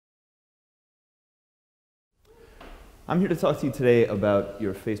I'm here to talk to you today about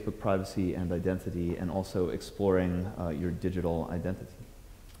your Facebook privacy and identity, and also exploring your digital identity.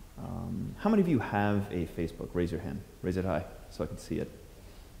 How many of you have a Facebook? Raise your hand. Raise it high so I can see it.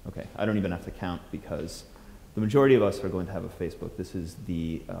 Okay, I don't even have to count because the majority of us are going to have a Facebook. This is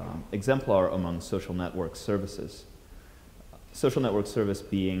the exemplar among social network services. Social network service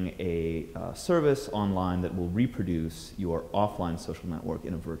being a service online that will reproduce your offline social network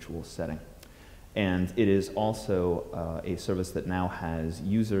in a virtual setting. And it is also a service that now has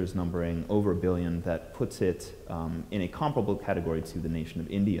users numbering over 1 billion that puts it in a comparable category to the nation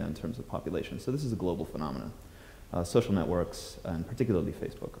of India in terms of population. So this is a global phenomenon. Social networks, and particularly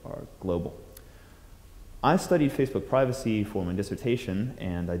Facebook, are global. I studied Facebook privacy for my dissertation,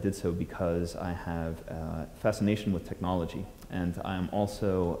 and I did so because I have a fascination with technology, and I am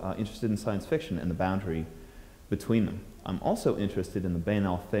also interested in science fiction and the boundary between them. I'm also interested in the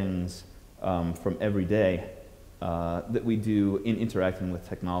banal things from every day that we do in interacting with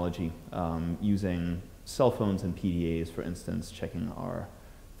technology, using cell phones and PDAs, for instance, checking our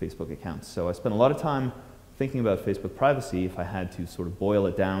Facebook accounts. So I spent a lot of time thinking about Facebook privacy. If I had to sort of boil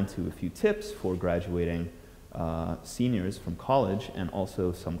it down to a few tips for graduating seniors from college, and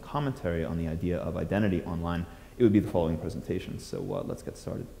also some commentary on the idea of identity online, it would be the following presentation. So let's get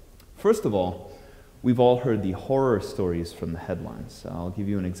started. First of all, we've all heard the horror stories from the headlines. I'll give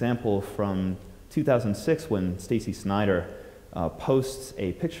you an example from 2006 when Stacy Snyder posts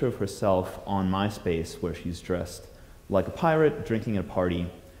a picture of herself on MySpace where she's dressed like a pirate, drinking at a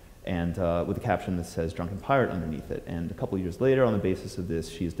party, and with a caption that says "Drunken Pirate" underneath it. And a couple years later, on the basis of this,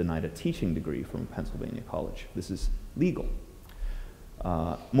 she is denied a teaching degree from Pennsylvania college. This is legal.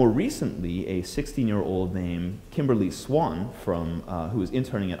 More recently, a 16-year-old named Kimberly Swan, who was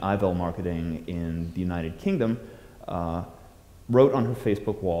interning at Ivel Marketing in the United Kingdom, wrote on her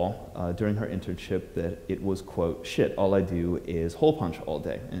Facebook wall during her internship that it was, quote, "Shit, all I do is hole punch all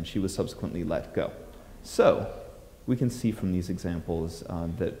day," and she was subsequently let go. So we can see from these examples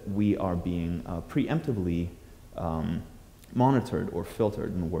that we are being preemptively monitored or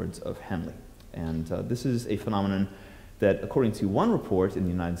filtered, in the words of Henley. And this is a phenomenon that, according to one report in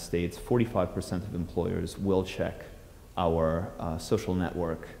the United States, 45% of employers will check our social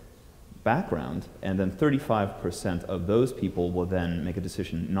network background, and then 35% of those people will then make a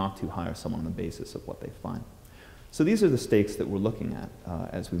decision not to hire someone on the basis of what they find. So these are the stakes that we're looking at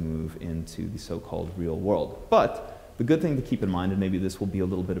as we move into the so-called real world. But the good thing to keep in mind, and maybe this will be a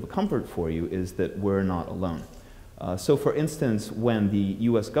little bit of a comfort for you, is that we're not alone. So for instance, when the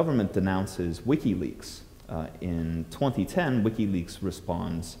US government denounces WikiLeaks, in 2010, WikiLeaks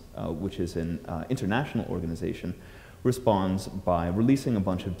responds, which is an international organization, responds by releasing a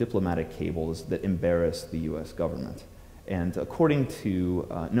bunch of diplomatic cables that embarrass the US government. And according to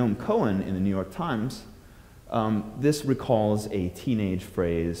Noam Cohen in the New York Times, this recalls a teenage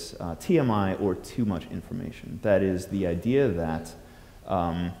phrase, TMI, or too much information. That is the idea that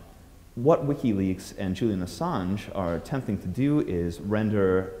what WikiLeaks and Julian Assange are attempting to do is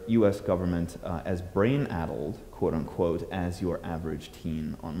render US government as brain-addled, quote unquote, as your average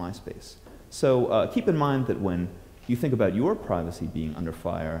teen on MySpace. So keep in mind that when you think about your privacy being under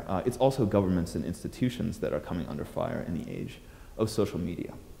fire, it's also governments and institutions that are coming under fire in the age of social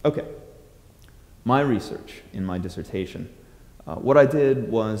media. Okay, my research in my dissertation. What I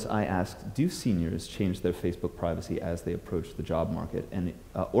did was I asked, do seniors change their Facebook privacy as they approach the job market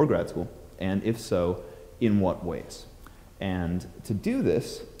or grad school? And if so, in what ways? And to do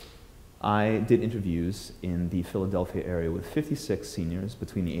this, I did interviews in the Philadelphia area with 56 seniors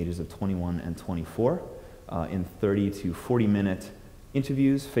between the ages of 21 and 24 in 30 to 40-minute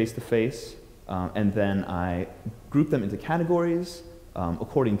interviews, face-to-face. And then I grouped them into categories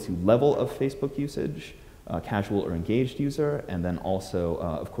according to level of Facebook usage, casual or engaged user, and then also,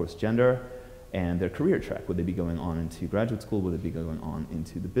 of course, gender and their career track. Would they be going on into graduate school? Would they be going on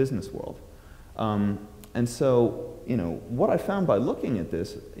into the business world? And so, what I found by looking at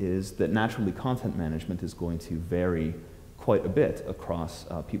this is that naturally content management is going to vary quite a bit across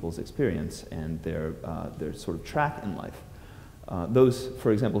people's experience and their sort of track in life. Those,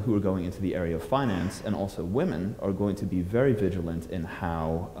 for example, who are going into the area of finance, and also women, are going to be very vigilant in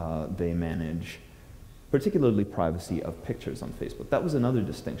how they manage particularly privacy of pictures on Facebook. That was another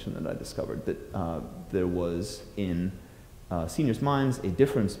distinction that I discovered, that there was in seniors' minds a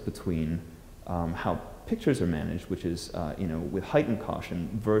difference between how pictures are managed, which is with heightened caution,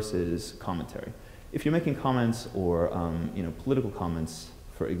 versus commentary. If you're making comments or political comments,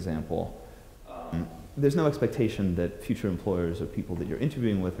 for example, there's no expectation that future employers or people that you're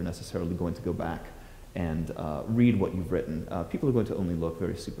interviewing with are necessarily going to go back and read what you've written. People are going to only look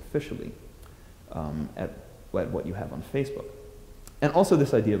very superficially at what you have on Facebook. And also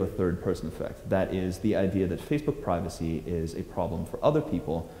this idea of a third-person effect. That is the idea that Facebook privacy is a problem for other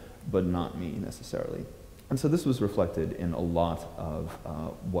people, but not me necessarily. And so this was reflected in a lot of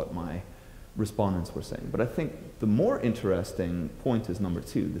what my respondents were saying. But I think the more interesting point is number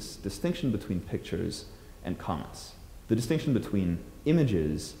 2, this distinction between pictures and comments, the distinction between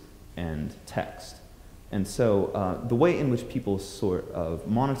images and text. And so the way in which people sort of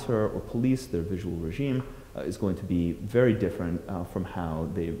monitor or police their visual regime is going to be very different from how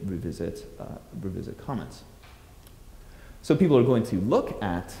they revisit comments. So people are going to look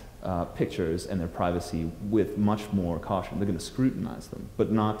at pictures and their privacy with much more caution. They're going to scrutinize them,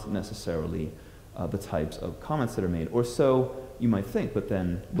 but not necessarily the types of comments that are made. Or so you might think, but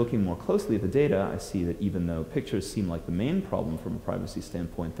then looking more closely at the data, I see that even though pictures seem like the main problem from a privacy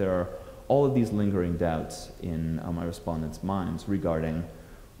standpoint, there are all of these lingering doubts in my respondents' minds regarding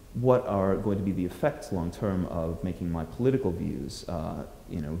what are going to be the effects long-term of making my political views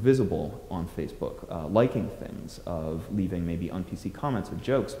visible on Facebook, liking things, of leaving maybe un-PC comments or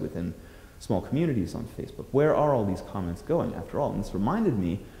jokes within small communities on Facebook. Where are all these comments going after all? And this reminded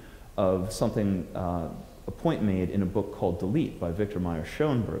me of something, a point made in a book called Delete by Victor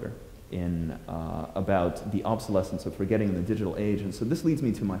Meyer-Schoenberger about the obsolescence of forgetting in the digital age. And so this leads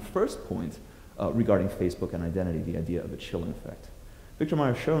me to my first point regarding Facebook and identity, the idea of a chilling effect. Victor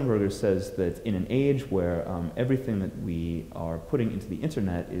Meyer-Schoenberger says that in an age where everything that we are putting into the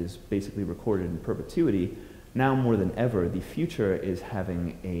internet is basically recorded in perpetuity, now more than ever, the future is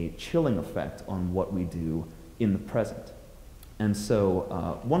having a chilling effect on what we do in the present. And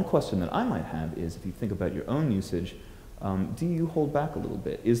so one question that I might have is, if you think about your own usage, do you hold back a little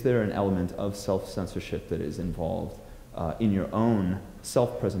bit? Is there an element of self-censorship that is involved in your own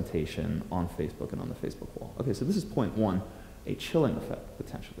self-presentation on Facebook and on the Facebook wall? Okay, so this is point 1. A chilling effect,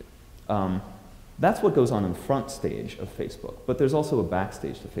 potentially. That's what goes on in the front stage of Facebook, but there's also a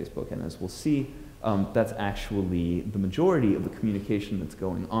backstage to Facebook, and as we'll see, that's actually the majority of the communication that's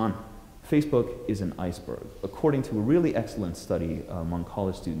going on. Facebook is an iceberg. According to a really excellent study among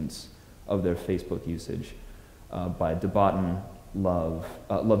college students of their Facebook usage by DeBotton,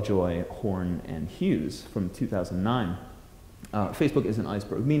 Lovejoy, Horn, and Hughes from 2009, Facebook is an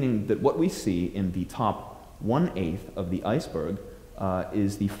iceberg, meaning that what we see in the top 1/8 of the iceberg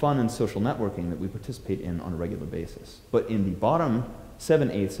is the fun and social networking that we participate in on a regular basis. But in the bottom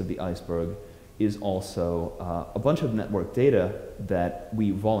 7/8 of the iceberg is also a bunch of network data that we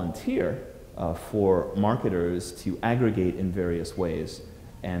volunteer for marketers to aggregate in various ways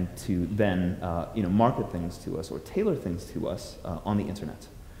and to then market things to us or tailor things to us on the internet,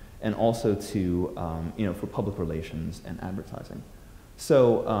 and also to for public relations and advertising.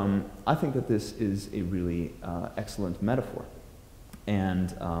 So I think that this is a really excellent metaphor.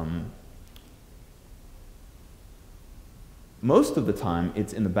 And most of the time,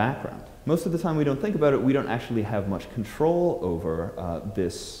 it's in the background. Most of the time, we don't think about it. We don't actually have much control over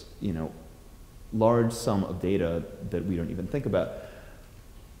this large sum of data that we don't even think about.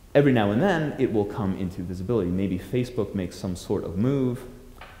 Every now and then, it will come into visibility. Maybe Facebook makes some sort of move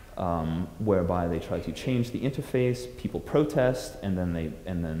whereby they try to change the interface, people protest, and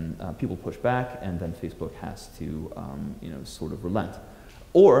then people push back, and then Facebook has to sort of relent.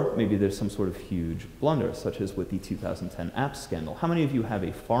 Or maybe there's some sort of huge blunder, such as with the 2010 apps scandal. How many of you have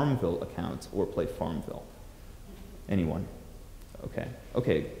a Farmville account or play Farmville? Anyone?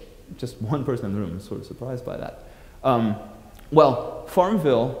 Okay, just one person in the room is sort of surprised by that. Well,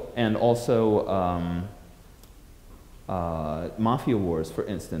 Farmville and also Mafia Wars, for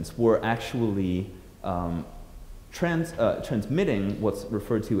instance, were actually transmitting what's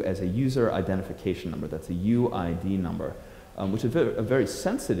referred to as a user identification number. That's a UID number, which is a very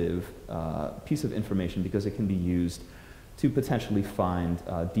sensitive piece of information because it can be used to potentially find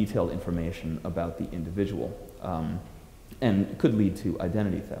detailed information about the individual and could lead to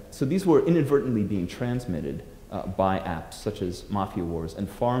identity theft. So these were inadvertently being transmitted by apps such as Mafia Wars and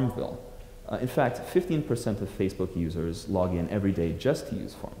Farmville. In fact, 15% of Facebook users log in every day just to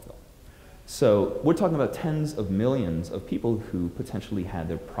use Farmville. So we're talking about tens of millions of people who potentially had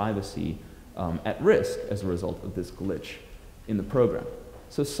their privacy at risk as a result of this glitch in the program.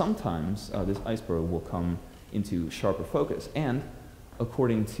 So sometimes this iceberg will come into sharper focus. And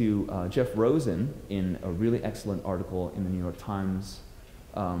according to Jeff Rosen in a really excellent article in the New York Times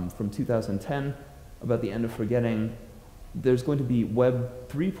from 2010 about the end of forgetting, there's going to be Web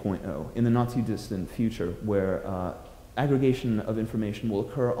 3.0 in the not too distant future where aggregation of information will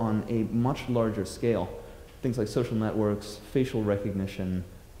occur on a much larger scale. Things like social networks, facial recognition,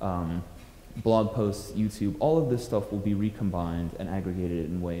 blog posts, YouTube, all of this stuff will be recombined and aggregated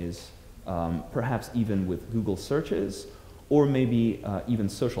in ways perhaps even with Google searches, or maybe even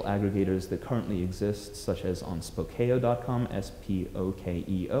social aggregators that currently exist, such as on Spokeo.com,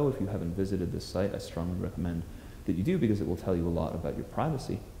 S-P-O-K-E-O. If you haven't visited this site, I strongly recommend that you do, because it will tell you a lot about your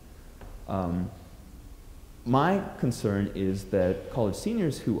privacy. My concern is that college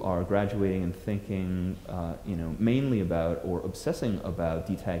seniors who are graduating and thinking mainly about or obsessing about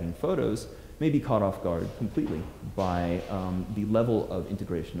detagging photos may be caught off guard completely by the level of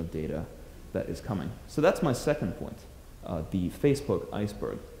integration of data that is coming. So that's my second point. The Facebook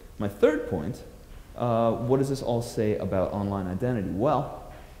iceberg. My third point, what does this all say about online identity?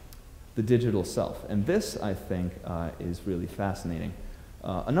 Well, the digital self. And this, I think, is really fascinating.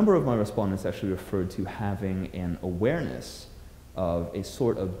 A number of my respondents actually referred to having an awareness of a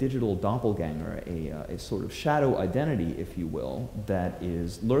sort of digital doppelganger, a sort of shadow identity, if you will, that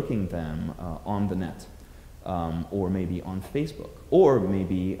is lurking them on the net. Or maybe on Facebook, or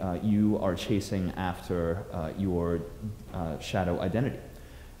maybe you are chasing after your shadow identity.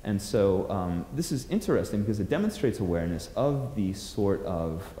 And so this is interesting because it demonstrates awareness of the sort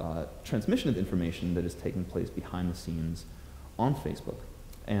of transmission of information that is taking place behind the scenes on Facebook.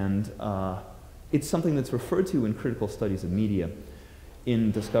 And it's something that's referred to in critical studies of media in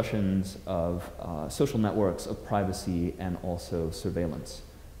discussions of social networks, of privacy, and also surveillance.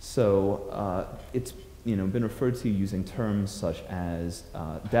 So it's been referred to using terms such as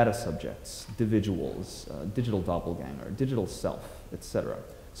data subjects, individuals, digital doppelganger, digital self, etc.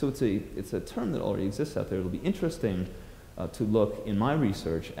 So it's a term that already exists out there. It'll be interesting to look in my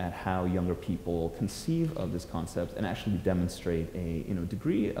research at how younger people conceive of this concept and actually demonstrate a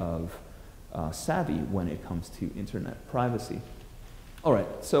degree of savvy when it comes to internet privacy. All right,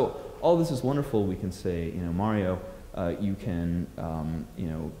 so all this is wonderful. We can say, Mario, you can,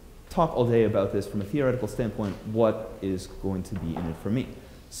 talk all day about this from a theoretical standpoint. What is going to be in it for me?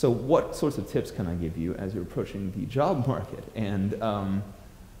 So what sorts of tips can I give you as you're approaching the job market? And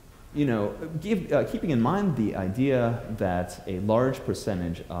keeping in mind the idea that a large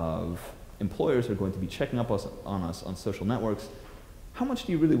percentage of employers are going to be checking up on us on social networks, how much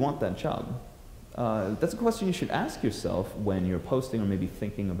do you really want that job? That's a question you should ask yourself when you're posting or maybe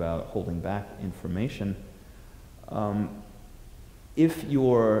thinking about holding back information. If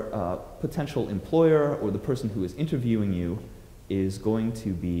your potential employer or the person who is interviewing you is going to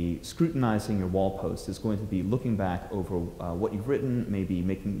be scrutinizing your wall posts, is going to be looking back over what you've written, maybe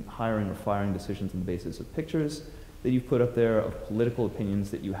making hiring or firing decisions on the basis of pictures that you've put up there, of political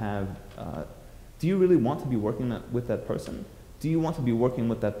opinions that you have, do you really want to be working with that person? Do you want to be working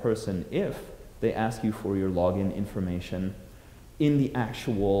with that person if they ask you for your login information in the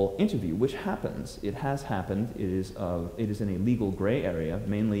actual interview, which happens? It has happened. It is in a legal gray area,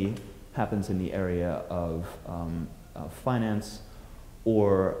 mainly happens in the area of finance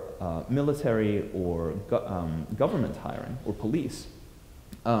or military or government hiring or police.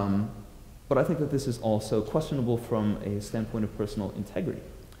 But I think that this is also questionable from a standpoint of personal integrity.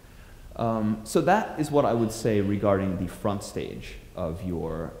 So that is what I would say regarding the front stage of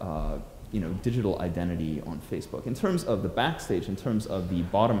your digital identity on Facebook. In terms of the backstage, in terms of the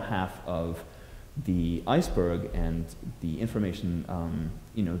bottom half of the iceberg and the information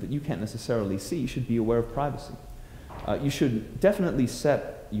that you can't necessarily see, you should be aware of privacy. You should definitely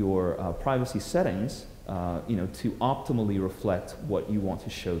set your privacy settings to optimally reflect what you want to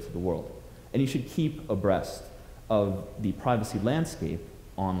show to the world. And you should keep abreast of the privacy landscape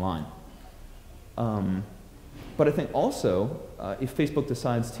online. But I think also, if Facebook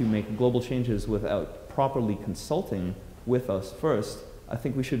decides to make global changes without properly consulting with us first, I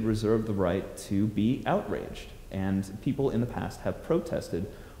think we should reserve the right to be outraged. And people in the past have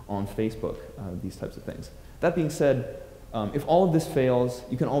protested on Facebook these types of things. That being said, if all of this fails,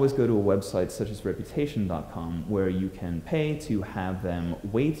 you can always go to a website such as Reputation.com, where you can pay to have them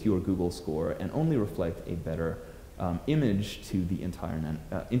weight your Google score and only reflect a better image to the entire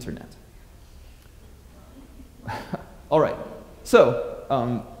internet. All right,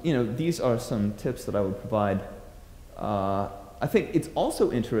 so these are some tips that I would provide. I think it's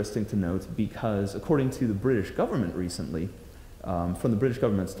also interesting to note, because according to the British government recently, from the British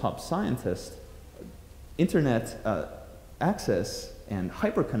government's top scientist, internet access and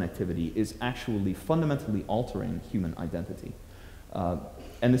hyperconnectivity is actually fundamentally altering human identity.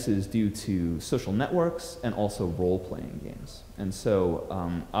 And this is due to social networks and also role-playing games. And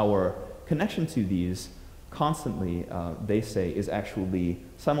so our connection to these constantly, they say, is actually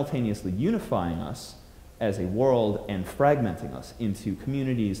simultaneously unifying us as a world and fragmenting us into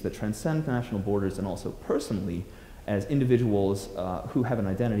communities that transcend national borders, and also personally as individuals who have an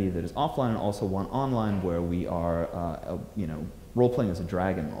identity that is offline and also one online, where we are role-playing as a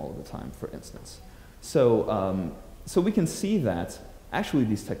dragon all of the time, for instance. So, so we can see that actually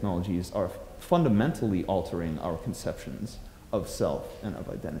these technologies are fundamentally altering our conceptions of self and of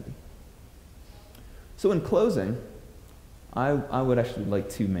identity. So in closing, I would actually like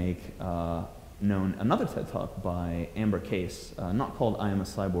to make known another TED Talk by Amber Case, not called I Am a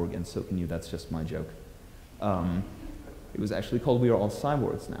Cyborg and So Can You, that's just my joke. It was actually called We Are All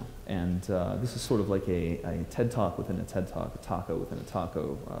Cyborgs Now. And this is sort of like a TED Talk within a TED Talk, a taco within a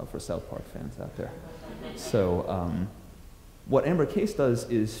taco for South Park fans out there. So what Amber Case does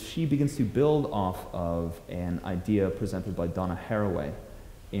is she begins to build off of an idea presented by Donna Haraway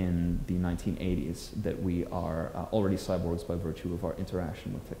in the 1980s that we are already cyborgs by virtue of our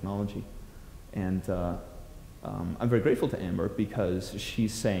interaction with technology. And I'm very grateful to Amber because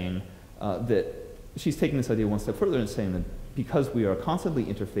she's saying that she's taking this idea one step further and saying that because we are constantly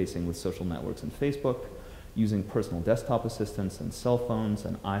interfacing with social networks and Facebook, using personal desktop assistants and cell phones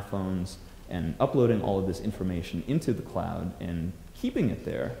and iPhones, and uploading all of this information into the cloud and keeping it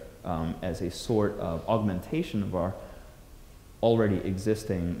there as a sort of augmentation of our already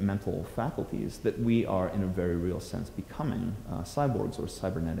existing mental faculties, that we are, in a very real sense, becoming cyborgs or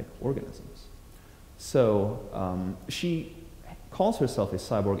cybernetic organisms. So she calls herself a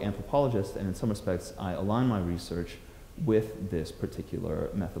cyborg anthropologist, and in some respects, I align my research with this particular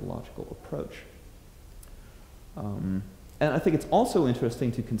methodological approach. And I think it's also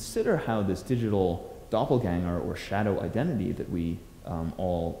interesting to consider how this digital doppelganger or shadow identity that we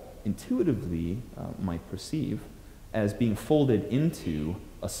all intuitively might perceive as being folded into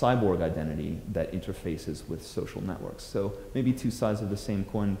a cyborg identity that interfaces with social networks. So maybe two sides of the same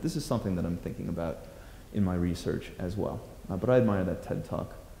coin. This is something that I'm thinking about in my research as well. But I admire that TED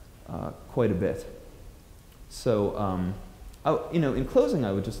Talk quite a bit. So in closing,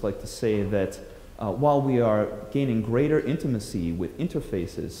 I would just like to say that while we are gaining greater intimacy with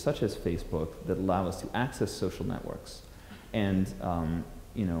interfaces such as Facebook that allow us to access social networks, and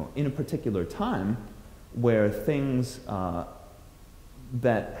in a particular time where things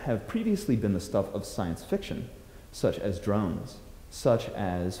that have previously been the stuff of science fiction, such as drones, such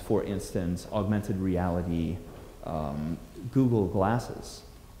as, for instance, augmented reality, Google Glasses,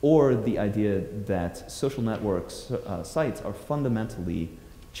 or the idea that social networks sites are fundamentally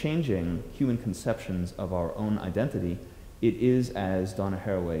changing human conceptions of our own identity, it is, as Donna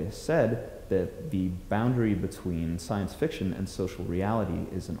Haraway said, that the boundary between science fiction and social reality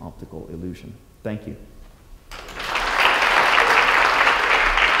is an optical illusion. Thank you.